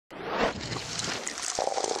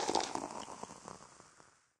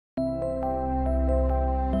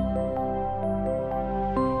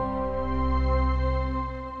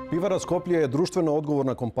Пивара Скопје е друштвено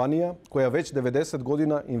одговорна компанија која веќе 90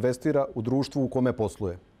 година инвестира у друштво у коме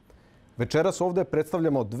послуе. Вечерас овде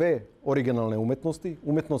представljamo две оригинални уметности,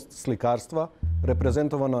 уметност сликарства,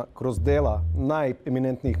 репрезентована кроз дела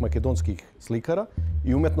најеминентнijih македонских сликара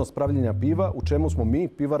и уметност прављења пива, у чему смо ми,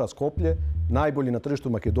 Пивара Скопје, најбољи на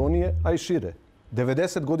тржишту Македонije, а и шире.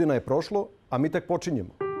 90 година е прошло, а ми тек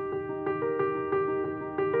почињемо.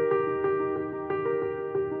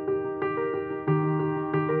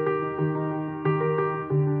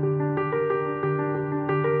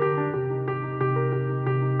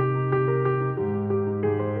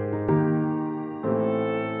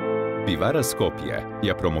 Пивара Скопје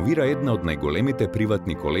ја промовира една од најголемите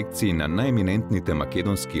приватни колекции на најеминентните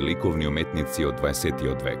македонски ликовни уметници од 20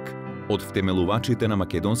 век. Од втемелувачите на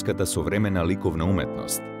македонската современа ликовна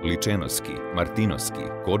уметност, Личеновски, Мартиновски,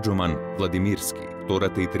 Коджуман, Владимирски,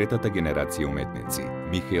 втората и третата генерација уметници,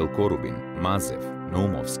 Михаил Корубин, Мазев,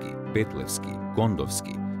 Наумовски, Петлевски,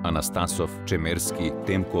 Кондовски, Анастасов, Чемерски,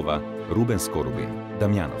 Темкова, Рубен Скорубин,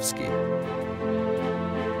 Дамјановски.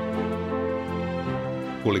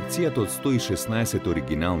 Колекцијата од 116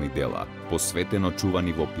 оригинални дела, посветено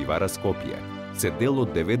чувани во Пивара Скопје, се дел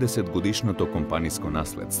од 90 годишното компаниско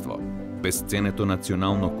наследство, бесценето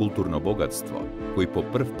национално културно богатство, кој по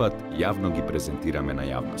прв пат јавно ги презентираме на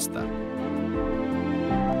јавноста.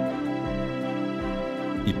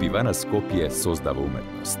 И Пивара Скопје создава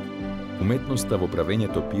уметност. Уметноста во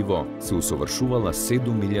правењето пиво се усовршувала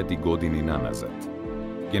 7000 години наназад.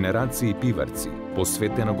 Генерации пиварци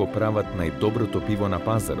посветено го прават најдоброто пиво на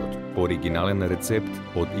пазарот по оригинален рецепт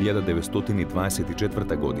од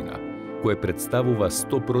 1924 година, кој представува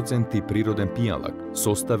 100% природен пијалак,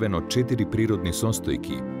 составен од 4 природни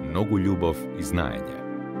состојки, многу љубов и знаење.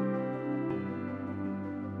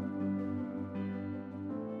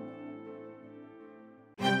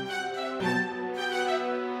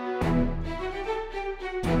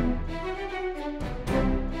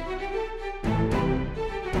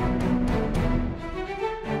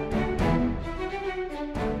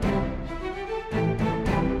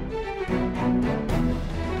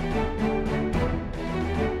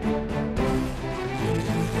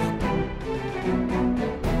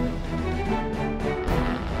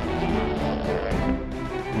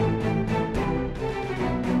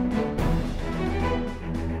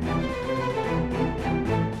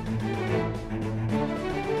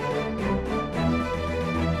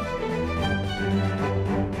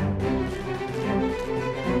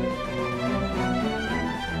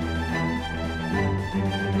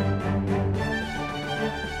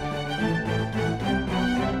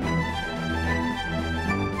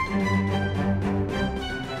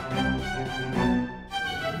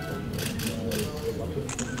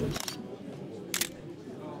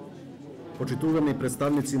 Почитувани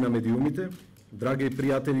представници на медиумите, драги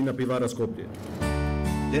пријатели на Пивара Скопје.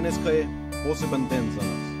 Денеска е посебен ден за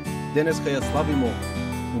нас. Денеска ја славимо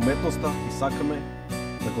уметноста и сакаме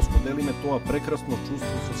да го споделиме тоа прекрасно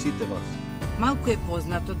чувство со сите вас. Малку е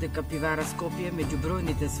познато дека Пивара Скопје меѓу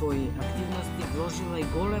бројните своји активности вложила и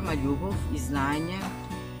голема љубов и знаење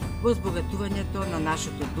во збогатувањето на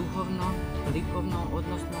нашето духовно, ликовно,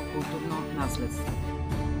 односно културно наследство.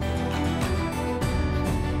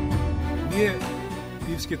 Ние,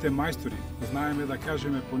 пивските мајстори, знаеме да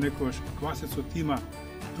кажеме понекогаш квасецот има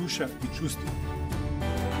душа и чувство.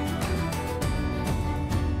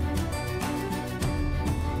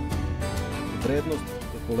 Вредност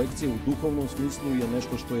колекција у духовном смислу е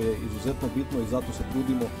нешто што е изузетно битно и затоа се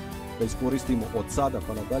трудимо да искористимо од сада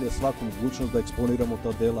па надале сваку могуćност да експонирamo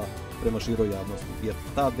таа дела према широй јавности. Jer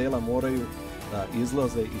таа дела морају да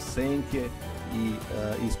излазе из сенке и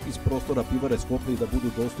из простора Пиваре Скопје и да буду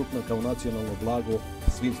доступна као национално благо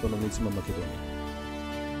свим становницима Македонија.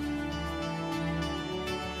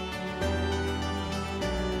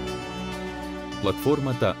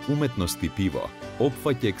 Платформата Уметност и пиво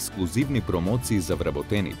опфаќа ексклузивни промоции за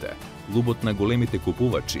вработените, клубот на големите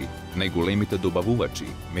купувачи, најголемите добавувачи,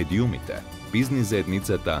 медиумите, бизнис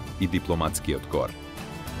заедницата и дипломатскиот кор.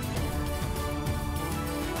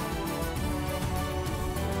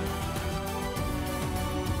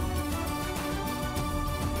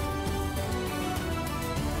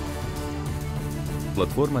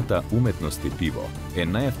 Платформата Уметност и пиво е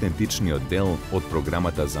најавтентичниот дел од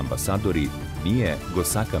програмата за амбасадори "Ние го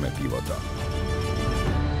сакаме пивото".